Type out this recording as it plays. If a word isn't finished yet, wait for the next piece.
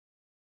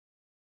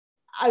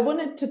I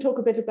wanted to talk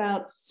a bit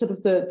about sort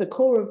of the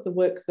core of the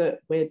work that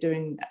we're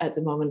doing at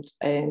the moment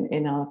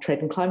in our trade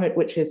and climate,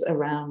 which is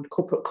around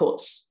corporate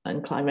courts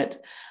and climate.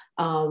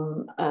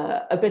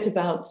 A bit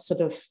about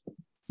sort of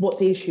what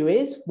the issue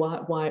is,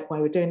 why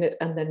we're doing it,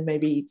 and then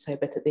maybe say a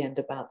bit at the end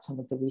about some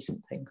of the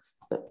recent things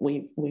that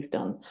we've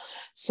done.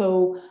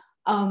 So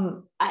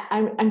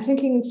I'm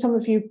thinking some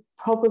of you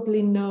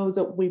probably know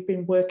that we've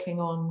been working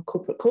on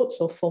corporate courts,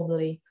 or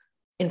formerly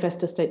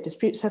Investor State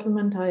Dispute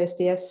Settlement,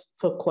 ISDS,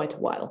 for quite a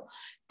while.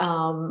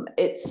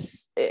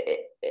 It's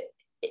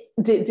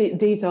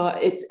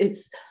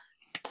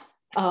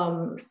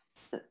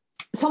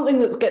something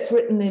that gets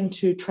written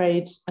into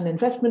trade and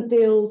investment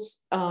deals,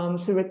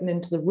 so written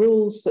into the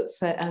rules that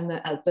say and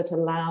that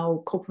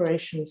allow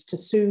corporations to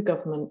sue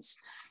governments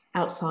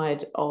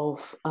outside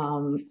of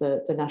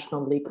the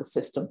national legal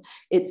system.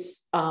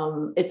 It's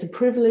a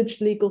privileged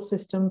legal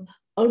system,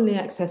 only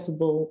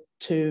accessible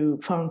to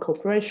foreign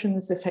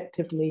corporations,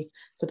 effectively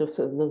sort of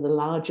the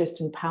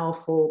largest and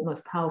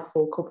most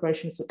powerful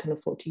corporations that can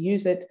afford to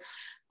use it.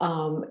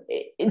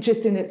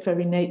 Just in its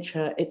very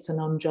nature, it's an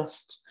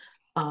unjust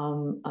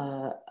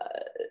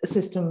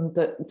system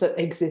that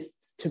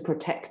exists to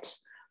protect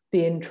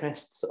the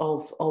interests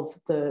of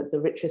the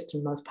richest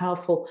and most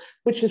powerful,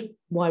 which is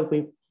why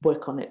we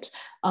work on it.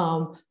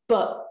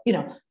 But,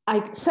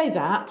 I say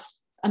that,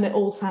 and it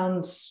all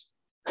sounds,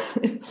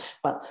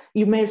 well,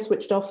 you may have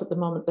switched off at the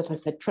moment that I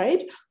said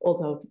trade,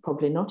 although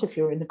probably not if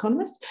you're an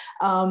economist,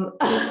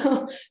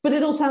 but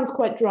it all sounds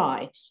quite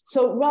dry.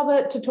 So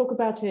rather to talk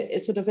about it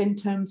is sort of in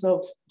terms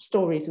of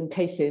stories and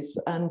cases,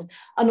 and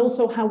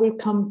also how we've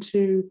come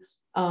to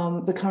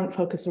the current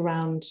focus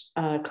around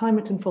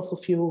climate and fossil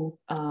fuel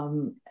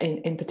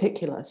in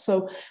particular.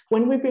 So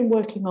when we've been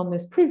working on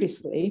this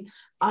previously,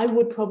 I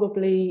would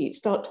probably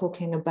start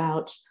talking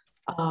about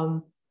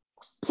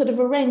sort of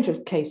a range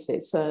of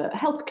cases: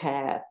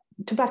 healthcare,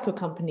 tobacco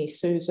company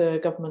sues a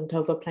government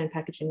over plain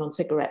packaging on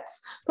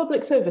cigarettes,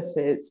 public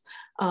services,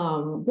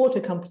 water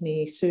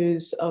company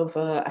sues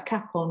over a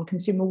cap on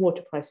consumer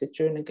water prices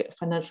during a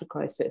financial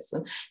crisis,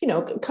 and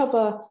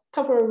cover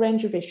a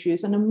range of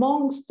issues. And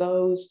amongst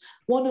those,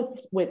 one of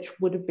which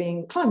would have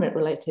been climate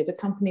related, a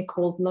company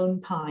called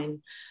Lone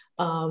Pine,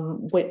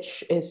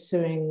 which is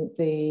suing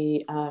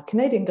the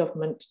Canadian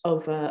government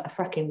over a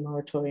fracking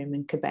moratorium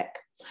in Quebec.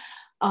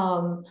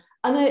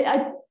 And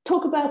I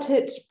talk about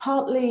it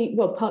partly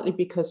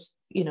because,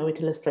 it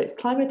illustrates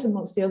climate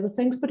amongst the other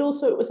things, but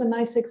also it was a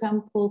nice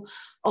example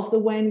of the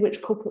way in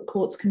which corporate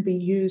courts can be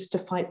used to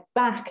fight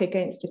back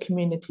against a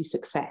community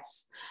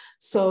success.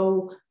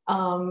 So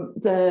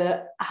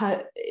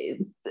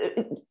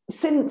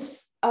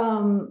since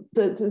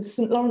the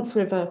St. Lawrence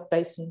River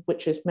Basin,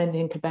 which is mainly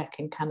in Quebec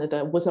in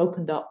Canada, was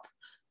opened up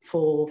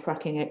for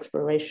fracking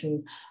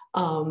exploration,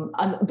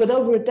 but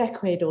over a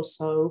decade or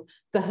so,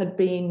 there had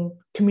been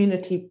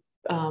community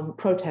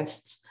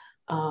protests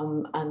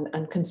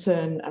and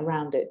concern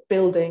around it,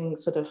 building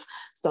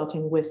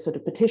starting with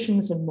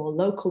petitions and more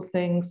local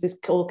things, this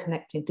all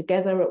connecting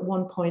together. At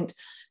one point,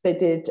 they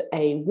did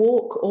a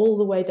walk all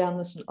the way down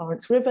the St.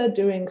 Lawrence River,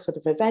 doing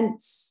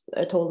events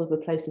at all of the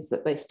places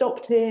that they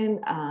stopped in,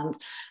 and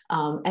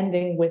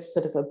ending with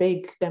a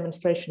big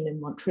demonstration in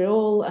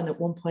Montreal. And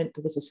at one point,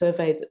 there was a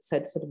survey that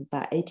said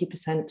about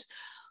 80%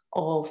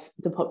 of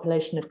the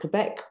population of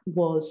Quebec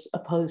was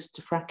opposed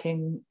to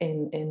fracking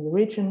in the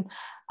region.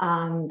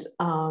 And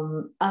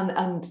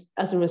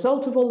as a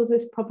result of all of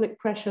this public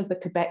pressure, the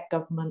Quebec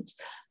government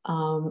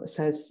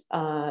says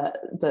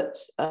that,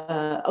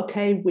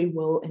 okay, we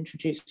will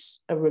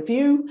introduce a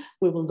review,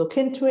 we will look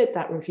into it.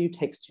 That review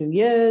takes 2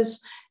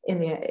 years,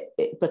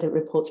 but it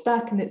reports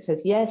back and it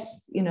says,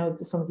 yes,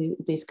 some of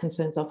these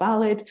concerns are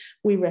valid.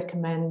 We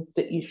recommend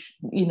that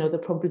there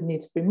probably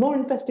needs to be more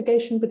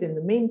investigation, but in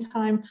the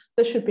meantime,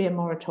 there should be a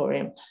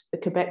moratorium. The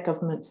Quebec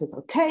government says,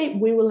 okay,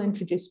 we will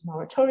introduce a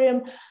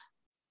moratorium.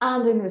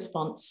 And in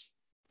response,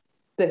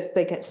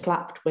 they get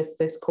slapped with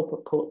this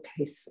corporate court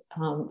case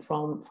from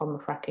a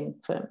fracking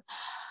firm.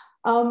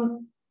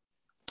 And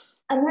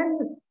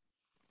then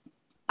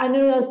I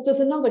know there's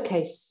another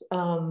case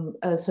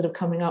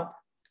coming up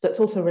that's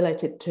also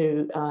related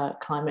to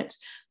climate.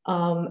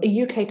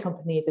 A UK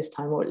company this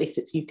time, or at least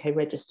it's UK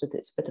registered,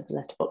 it's a bit of a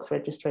letterbox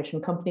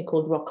registration, company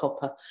called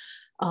Rockhopper.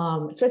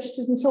 It's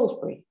registered in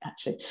Salisbury,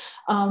 actually.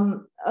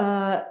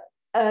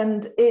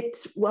 And it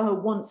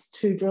wants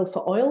to drill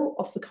for oil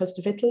off the coast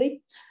of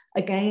Italy.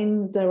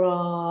 Again, there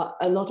are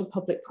a lot of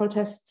public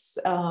protests.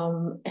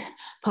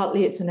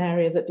 Partly it's an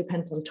area that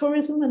depends on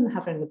tourism, and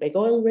having a big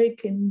oil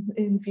rig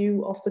in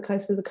view off the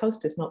coast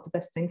is not the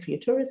best thing for your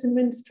tourism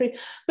industry.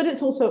 But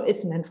it's an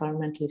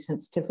environmentally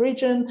sensitive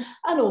region,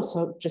 and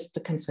also just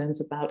the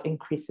concerns about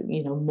increasing,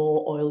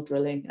 more oil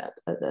drilling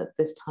at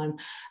this time.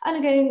 And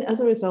again, as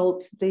a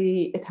result,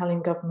 the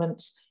Italian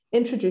government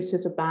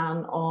introduces a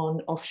ban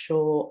on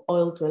offshore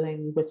oil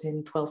drilling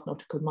within 12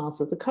 nautical miles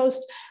of the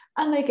coast,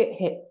 and they get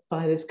hit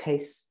by this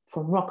case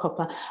from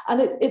Rockhopper.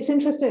 And it's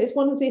interesting, it's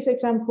one of these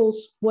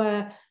examples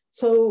where,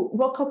 so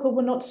Rockhopper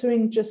were not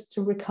suing just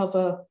to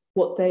recover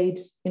what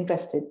they'd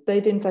invested.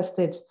 They'd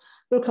invested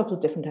there are a couple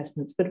of different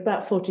estimates, but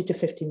about 40 to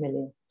 50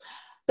 million.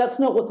 That's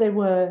not what they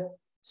were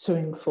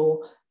suing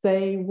for.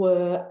 They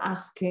were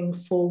asking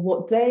for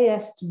what they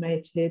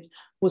estimated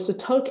was the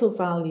total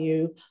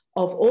value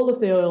of all of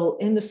the oil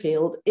in the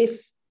field,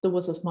 if there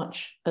was as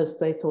much as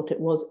they thought it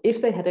was,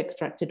 if they had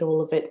extracted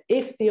all of it,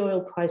 if the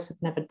oil price had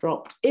never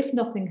dropped, if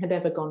nothing had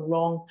ever gone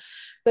wrong.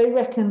 They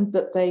reckoned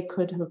that they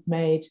could have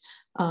made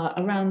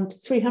around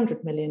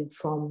 300 million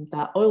from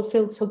that oil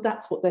field. So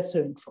that's what they're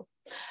suing for.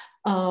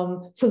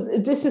 So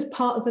this is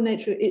part of the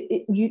nature.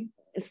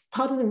 It's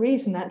part of the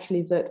reason,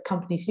 actually, that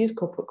companies use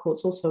corporate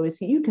courts also is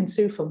that you can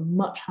sue for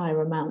much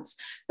higher amounts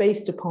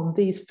based upon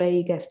these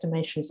vague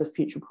estimations of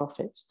future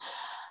profits.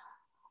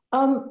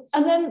 And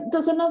then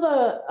there's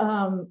another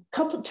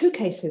two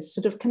cases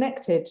sort of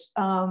connected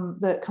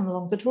that come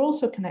along that are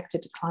also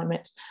connected to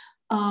climate.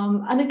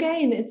 And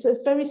again, it's a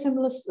very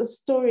similar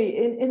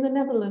story in the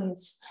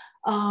Netherlands.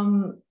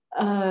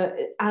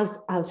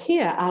 As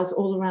here, as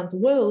all around the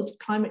world,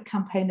 climate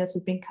campaigners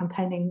have been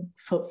campaigning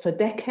for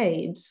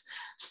decades,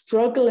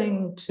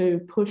 struggling to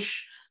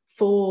push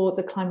for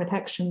the climate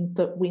action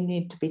that we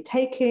need to be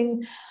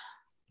taking,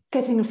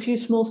 getting a few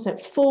small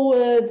steps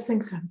forward,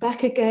 things going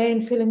back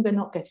again, feeling they're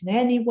not getting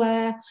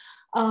anywhere.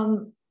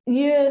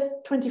 Year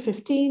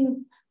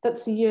 2015,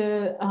 that's the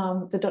year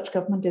the Dutch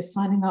government is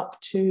signing up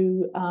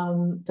to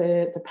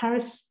the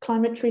Paris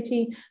Climate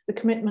Treaty, the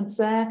commitments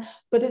there.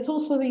 But it's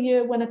also the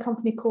year when a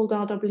company called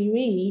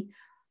RWE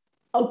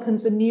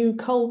opens a new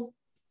coal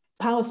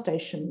power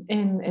station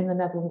in the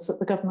Netherlands that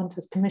the government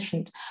has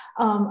commissioned.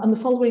 And the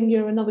following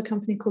year, another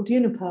company called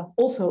Uniper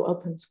also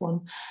opens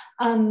one.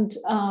 And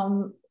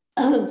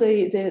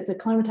the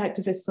climate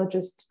activists are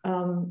just,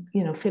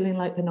 feeling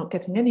like they're not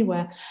getting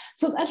anywhere.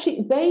 So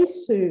actually, they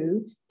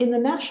sue in the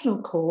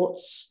national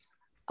courts.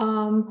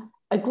 An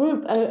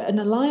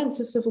alliance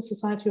of civil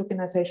society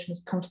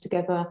organisations comes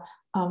together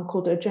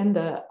called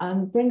Agenda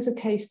and brings a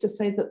case to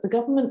say that the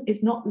government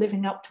is not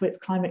living up to its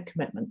climate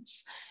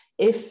commitments.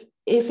 If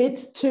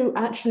it's to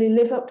actually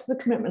live up to the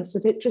commitments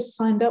that it just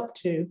signed up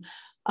to,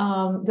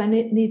 then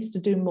it needs to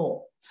do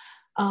more.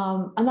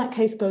 And that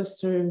case goes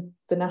through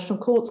the national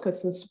courts,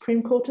 goes to the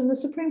Supreme Court, and the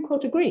Supreme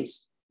Court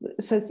agrees.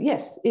 It says,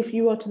 yes, if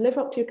you are to live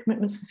up to your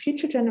commitments for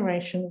future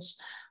generations,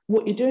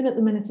 what you're doing at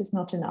the minute is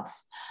not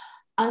enough.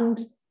 And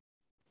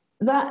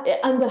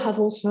there have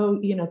also,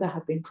 there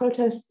have been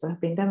protests, there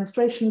have been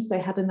demonstrations, they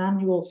had an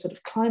annual sort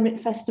of climate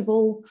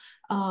festival.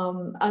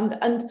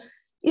 As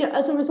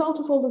a result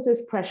of all of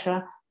this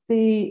pressure,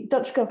 the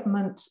Dutch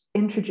government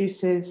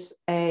introduces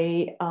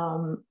a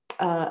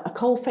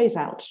coal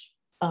phase-out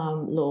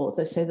law.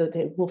 They say that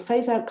it will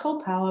phase out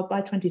coal power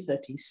by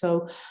 2030.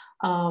 So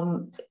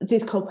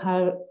these coal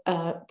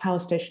power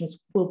stations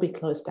will be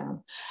closed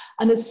down.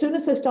 And as soon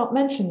as they start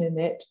mentioning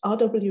it,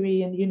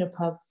 RWE and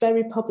Uniper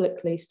very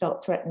publicly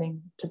start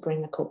threatening to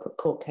bring a corporate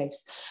court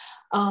case.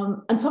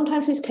 And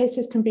sometimes these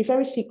cases can be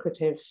very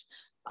secretive.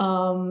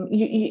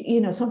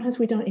 Sometimes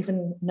we don't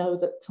even know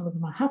that some of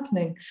them are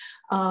happening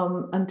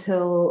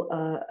until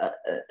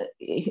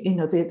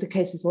the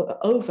cases are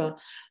over.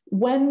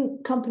 When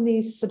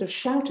companies sort of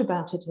shout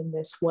about it in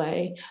this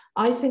way,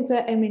 I think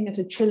they're aiming at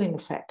a chilling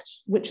effect,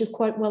 which is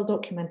quite well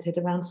documented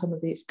around some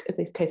of these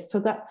cases. So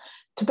that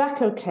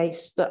tobacco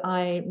case that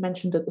I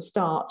mentioned at the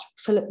start,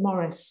 Philip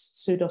Morris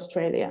sued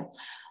Australia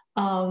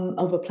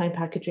over plain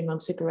packaging on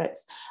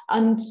cigarettes,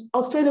 and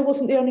Australia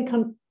wasn't the only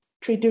country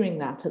doing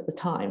that at the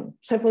time.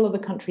 Several other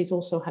countries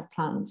also had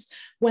plans.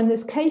 When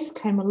this case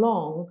came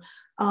along,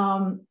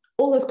 all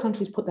those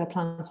countries put their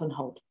plans on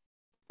hold.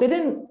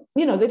 They're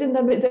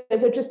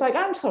just like,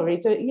 I'm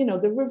sorry,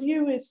 the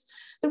review is,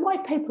 the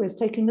white paper is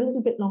taking a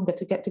little bit longer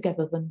to get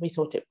together than we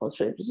thought it was.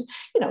 We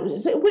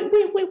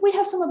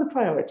have some other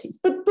priorities,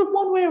 but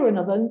one way or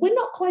another, we're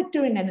not quite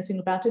doing anything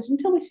about it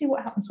until we see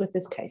what happens with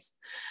this case.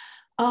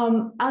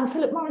 And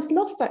Philip Morris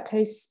lost that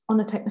case on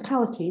a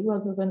technicality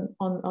rather than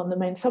on the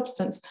main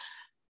substance.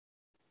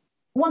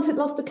 Once it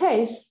lost the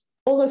case,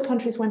 all those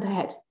countries went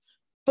ahead.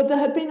 But there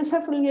had been a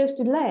several years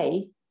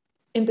delay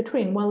in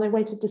between while they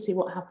waited to see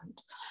what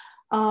happened.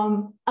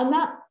 And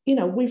that,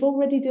 we've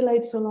already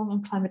delayed so long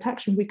on climate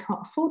action, we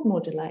can't afford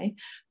more delay.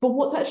 But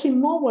what's actually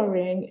more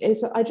worrying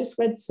is that I just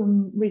read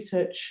some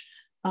research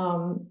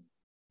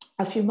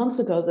a few months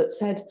ago that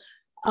said,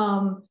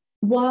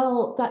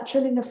 while that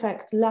chilling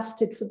effect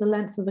lasted for the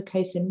length of the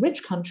case in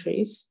rich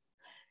countries,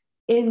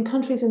 in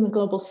countries in the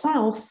global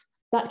south,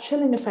 that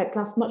chilling effect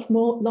lasts much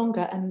more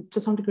longer and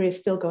to some degree is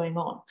still going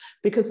on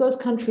because those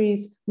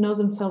countries know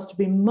themselves to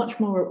be much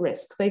more at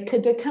risk. They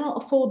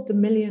cannot afford the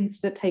millions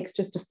that it takes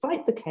just to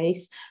fight the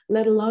case,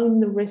 let alone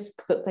the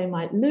risk that they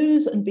might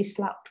lose and be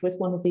slapped with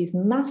one of these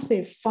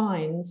massive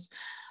fines.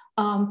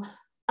 And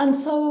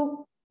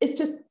so it's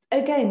just,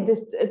 again,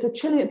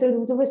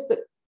 the risk that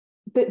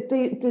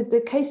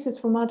the cases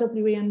from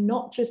RWE are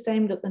not just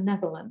aimed at the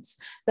Netherlands,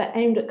 they're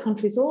aimed at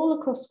countries all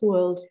across the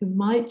world who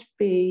might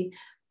be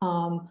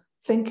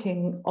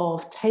thinking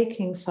of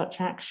taking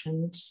such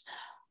actions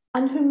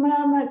and who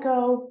now might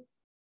go,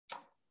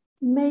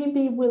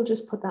 maybe we'll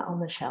just put that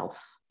on the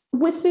shelf.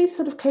 with these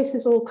sort of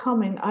cases all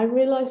coming, I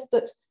realized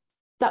that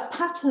that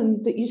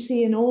pattern that you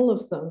see in all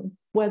of them,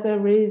 where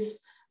there is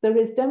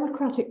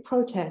democratic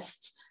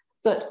protest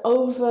that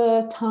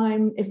over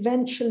time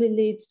eventually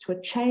leads to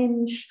a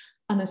change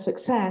and a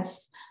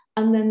success,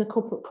 and then the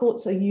corporate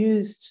courts are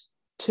used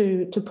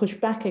to push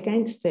back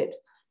against it.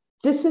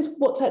 This is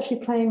what's actually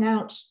playing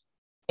out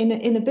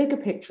in a bigger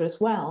picture as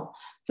well,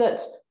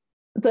 that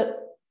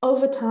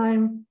over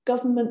time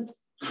governments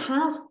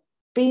have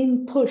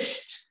been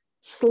pushed,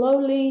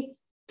 slowly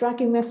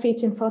dragging their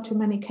feet in far too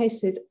many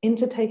cases,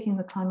 into taking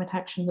the climate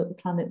action that the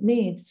planet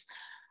needs.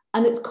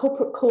 And it's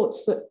corporate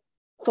courts that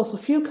fossil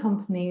fuel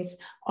companies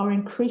are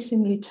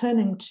increasingly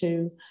turning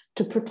to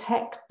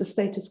protect the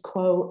status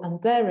quo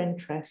and their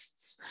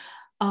interests.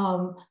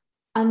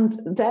 And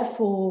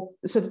therefore,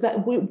 sort of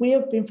that we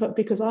have been,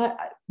 because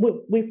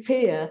we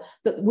fear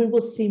that we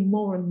will see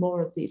more and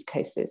more of these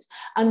cases,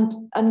 and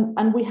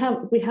we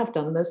have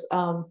done this.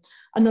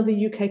 Another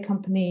UK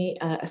company,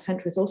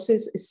 Ascent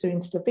Resources, is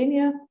suing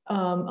Slovenia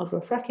over a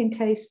fracking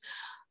case,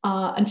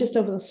 and just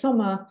over the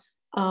summer,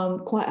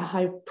 quite a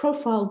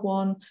high-profile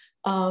one,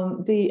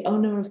 the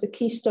owner of the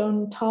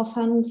Keystone tar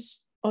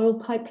sands oil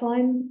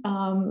pipeline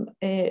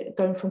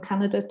going from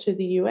Canada to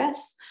the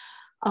US.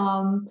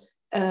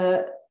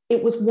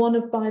 It was one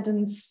of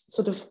Biden's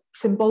sort of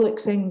symbolic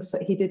things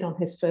that he did on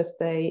his first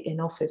day in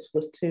office,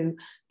 was to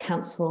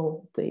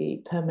cancel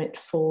the permit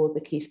for the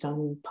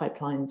Keystone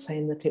pipeline,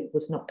 saying that it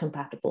was not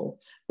compatible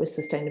with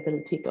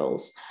sustainability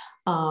goals.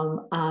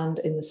 And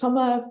in the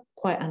summer,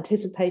 quite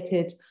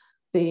anticipated,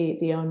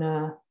 the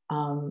owner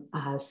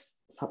has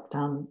slapped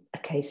down a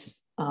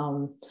case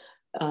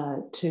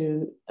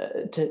to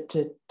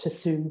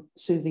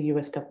sue the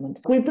US government.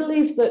 We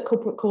believe that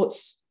corporate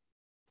courts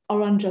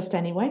are unjust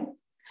anyway.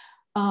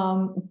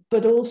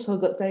 But also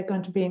that they're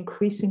going to be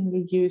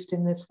increasingly used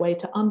in this way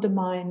to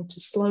undermine, to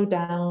slow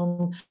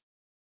down,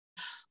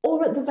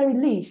 or at the very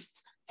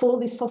least, for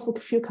these fossil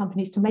fuel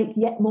companies to make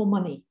yet more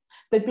money.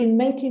 They've been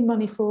making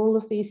money for all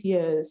of these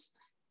years,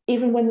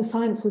 even when the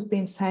science has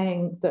been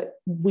saying that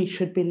we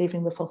should be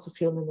leaving the fossil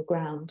fuel in the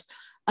ground,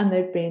 and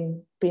they've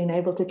been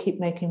able to keep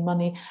making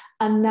money.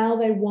 And now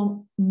they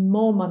want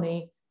more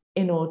money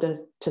in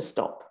order to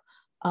stop.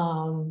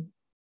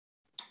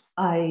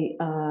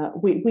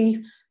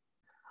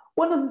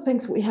 One of the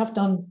things that we have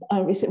done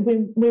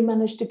recently, we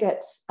managed to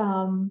get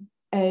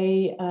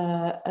a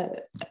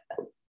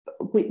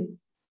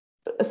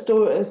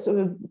story, sort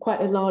of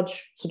quite a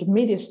large sort of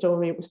media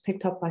story. It was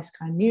picked up by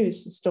Sky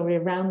News, a story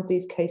around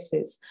these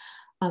cases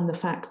and the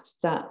fact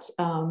that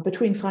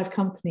between 5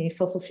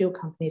 fossil fuel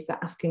companies, are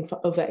asking for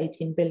over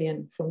 18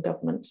 billion from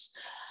governments.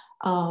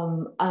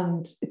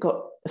 And it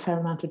got a fair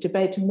amount of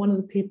debate. And one of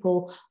the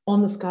people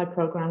on the Sky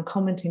programme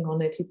commenting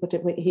on it, he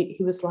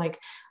was like,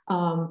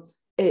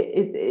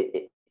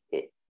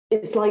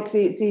 it's like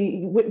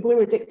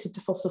we're addicted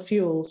to fossil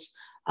fuels,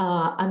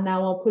 and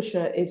now our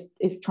pusher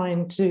is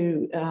trying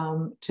to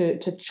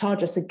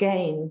charge us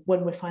again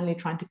when we're finally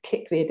trying to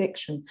kick the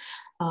addiction,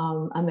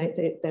 and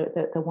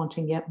they're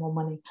wanting yet more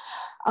money.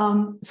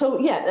 So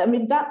yeah, I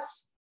mean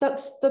that's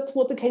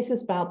what the case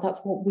is about. That's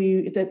what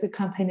the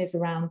campaign is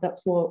around.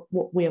 That's what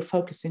we are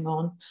focusing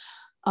on.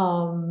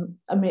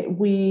 I mean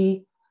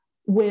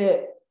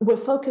we're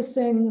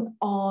focusing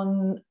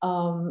on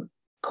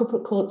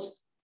corporate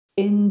courts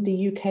in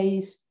the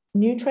UK's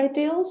new trade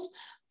deals,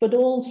 but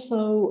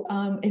also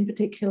in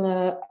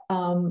particular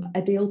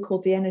a deal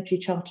called the Energy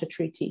Charter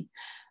Treaty,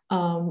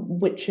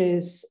 which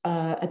is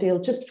a deal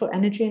just for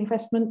energy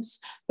investments,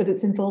 but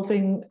it's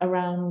involving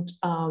around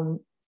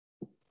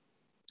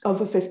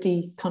over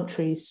 50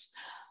 countries.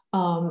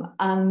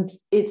 And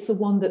it's the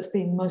one that's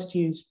being most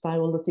used by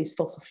all of these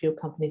fossil fuel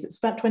companies. It's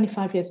about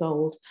 25 years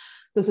old.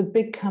 There's a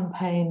big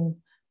campaign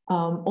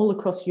all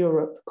across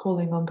Europe,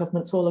 calling on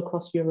governments all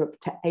across Europe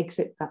to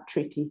exit that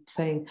treaty,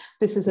 saying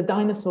this is a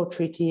dinosaur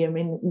treaty. I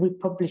mean, we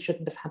probably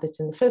shouldn't have had it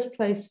in the first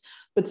place,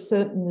 but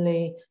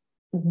certainly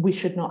we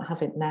should not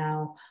have it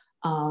now.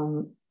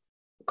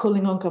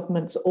 Calling on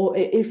governments, or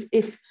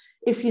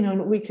if you know,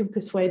 we can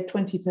persuade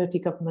 20, 30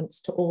 governments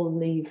to all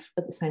leave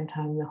at the same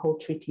time, the whole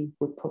treaty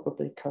would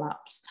probably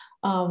collapse.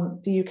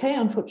 The UK,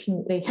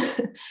 unfortunately,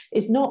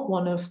 is not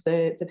one of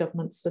the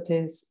governments that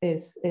is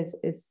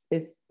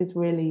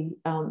really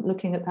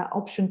looking at that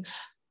option,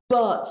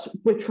 but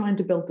we're trying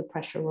to build the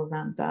pressure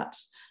around that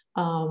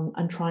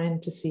and trying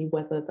to see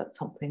whether that's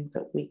something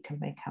that we can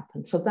make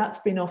happen. So that's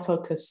been our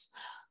focus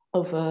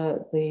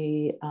over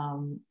the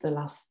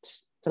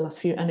last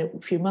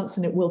few months,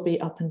 and it will be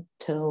up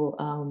until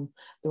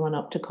the run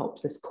up to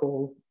COP. This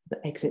call, the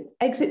exit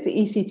the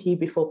ECT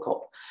before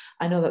COP.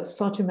 I know that's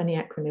far too many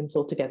acronyms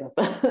altogether,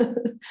 but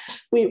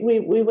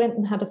we went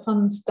and had a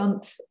fun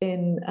stunt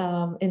in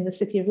the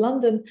City of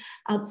London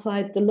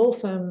outside the law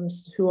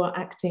firms who are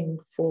acting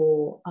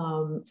for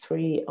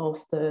 3 of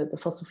the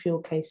fossil fuel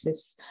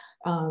cases,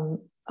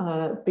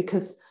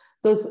 because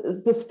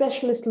the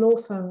specialist law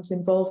firms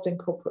involved in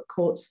corporate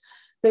courts,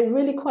 they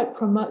really quite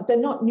promote, they're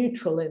not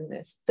neutral in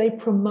this. They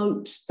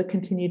promote the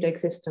continued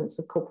existence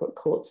of corporate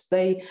courts.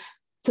 They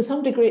to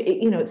some degree,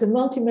 you know, it's a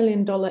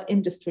multi-million-dollar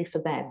industry for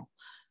them.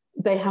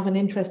 They have an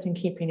interest in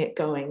keeping it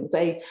going.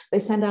 They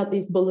send out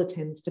these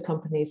bulletins to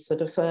companies,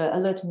 sort of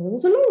alerting them,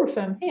 there's a law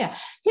reform here.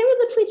 Here are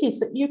the treaties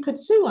that you could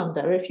sue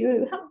under if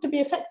you happen to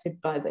be affected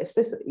by this.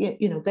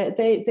 You know,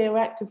 they're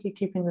actively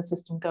keeping the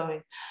system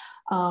going.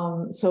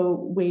 So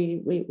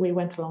we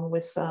went along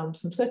with some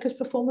circus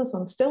performers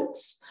on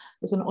stilts.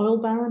 There's an oil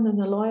baron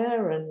and a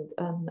lawyer, and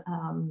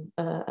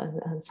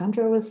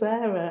Sandra was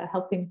there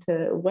helping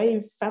to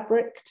wave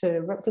fabric to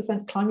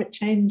represent climate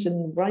change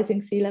and rising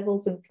sea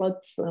levels and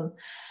floods.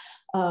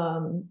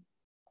 And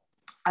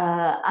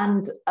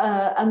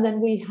then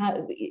we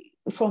had,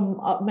 from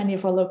many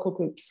of our local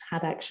groups,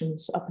 had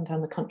actions up and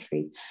down the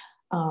country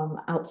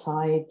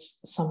outside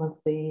some of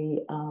the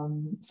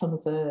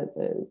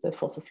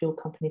fossil fuel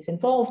companies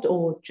involved,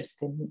 or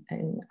just in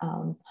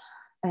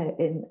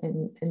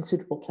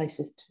suitable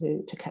places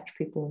to catch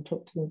people and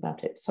talk to them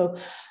about it. So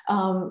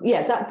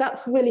yeah,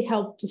 that's really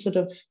helped to sort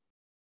of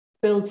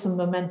build some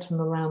momentum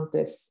around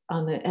this,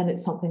 and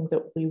it's something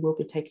that we will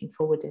be taking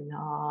forward in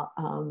our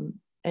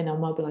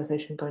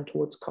mobilization going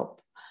towards COP,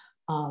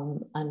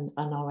 and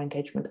our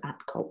engagement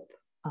at COP.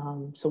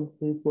 So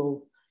we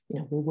will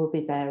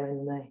be there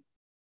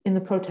in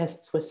the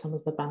protests with some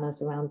of the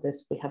banners around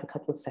this. We have a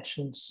couple of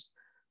sessions